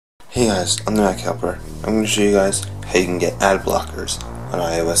Hey guys, I'm the Mac Helper. I'm going to show you guys how you can get ad blockers on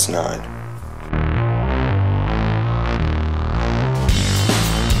iOS 9.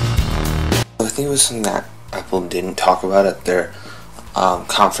 I think it was something that Apple didn't talk about at their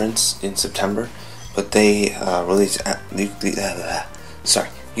conference in September, but they released. You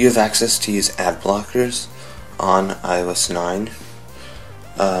have access to use ad blockers on iOS 9.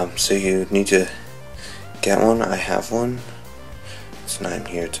 So you need to get one. I have one. So now I'm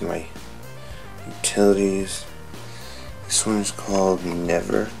here to my utilities. This one is called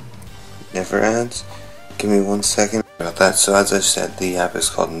Never Ads. Give me 1 second about that. So as I said, the app is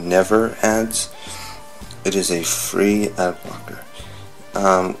called Never Ads. It is a free ad blocker.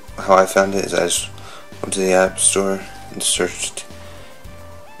 How I found it is I just went to the App Store and searched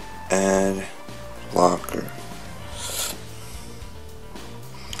ad blocker,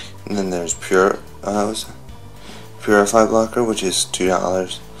 and then there's Purify blocker, which is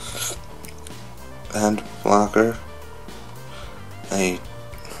 $2. Ad blocker.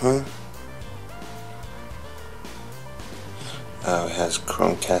 Oh, it has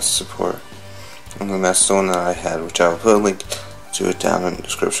Chromecast support. And then that's the one that I had, which I will put a link to it down in the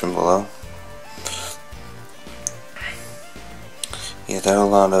description below. Yeah, there are a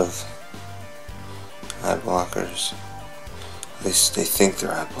lot of ad blockers. At least they think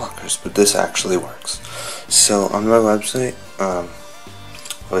they're ad blockers, but this actually works. So on my website, I'll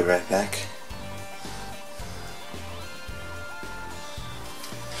be right back.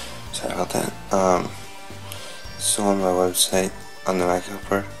 Sorry about that. So on my website, on the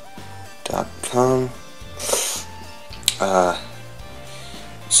MacHelper.com,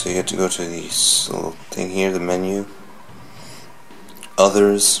 so you have to go to this little thing here, the menu,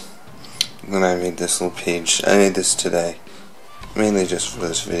 others, and then I made this little page. I made this today, mainly just for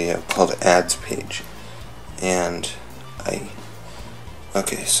this video, called Ads Page. And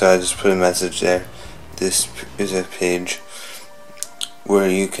so I just put a message there. This is a page where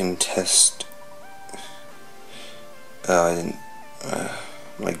you can test, my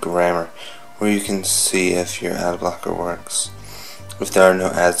grammar, where you can see if your ad blocker works. If there are no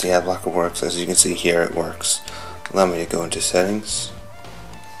ads, the ad blocker works. As you can see here, it works. Allow me to go into settings.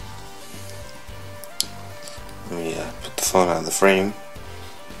 Let me put the phone out of the frame.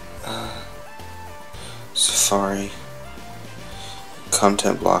 Safari.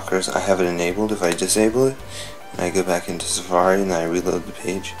 Content blockers. I have it enabled. If I disable it, and I go back into Safari and I reload the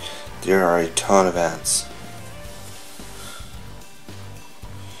page, there are a ton of ads.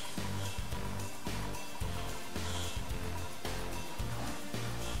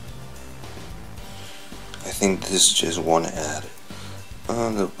 I think this is just one ad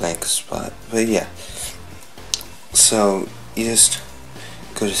on the blank spot, but yeah. So you just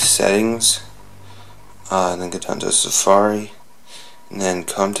go to settings, and then go down to Safari, and then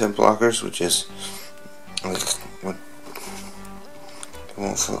content blockers, which is what it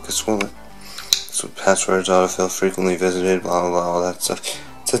won't focus, will it? So passwords, autofill, frequently visited, blah blah blah, all that stuff.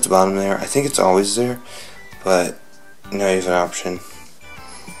 It's at the bottom there. I think it's always there, but now you have an option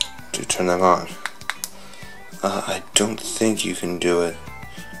to turn them on. I don't think you can do it.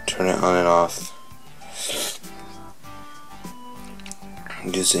 Turn it on and off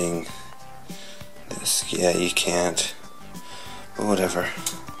using this. Yeah, you can't. But whatever.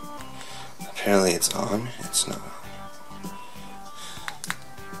 Apparently it's on. It's not on.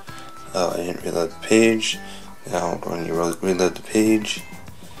 Oh, I didn't reload the page. Now when you reload the page,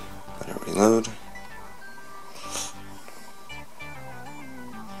 let it reload.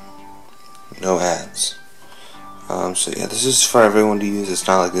 No ads. So yeah, this is for everyone to use. It's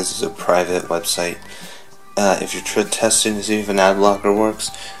not like this is a private website. If you're testing to see if an ad blocker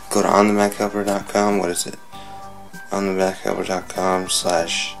works, go to onthemachelper.com. What is it? onthemachelper.com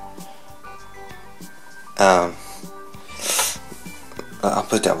 / I'll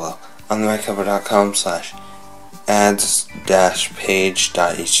put that below. onthemachelper.com /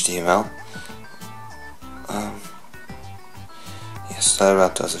 ads-page.html. Yes, that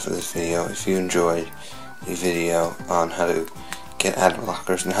about does it for this video. If you enjoyed the video on how to get ad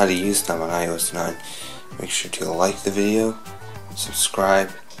blockers and how to use them on iOS 9, make sure to like the video, subscribe,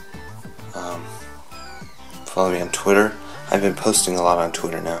 follow me on Twitter. I've been posting a lot on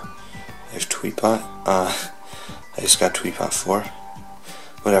Twitter now. I have Tweetbot. I just got Tweetbot 4.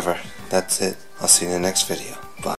 Whatever. That's it. I'll see you in the next video.